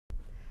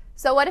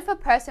So what if a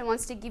person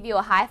wants to give you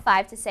a high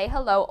five to say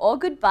hello or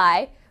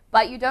goodbye,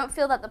 but you don't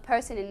feel that the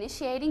person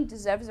initiating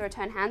deserves a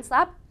return hand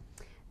slap?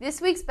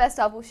 This week's Best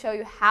Of will show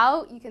you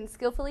how you can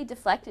skillfully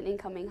deflect an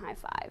incoming high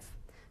five.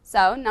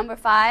 So number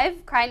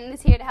 5, Crichton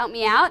is here to help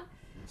me out.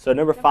 So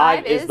number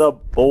 5 is the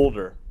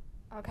boulder.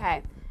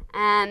 Okay.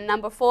 And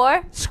number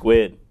 4?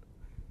 Squid.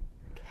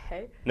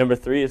 Okay. Number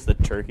 3 is the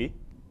turkey.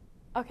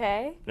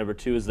 Okay. Number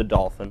 2 is the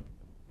dolphin.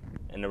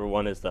 And number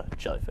 1 is the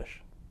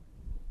jellyfish.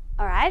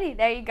 Alrighty,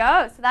 there you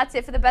go. So that's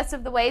it for the best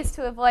of the ways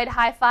to avoid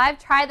high five.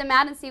 Try them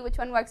out and see which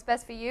one works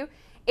best for you.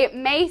 It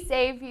may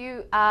save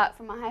you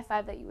from a high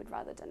five that you would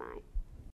rather deny.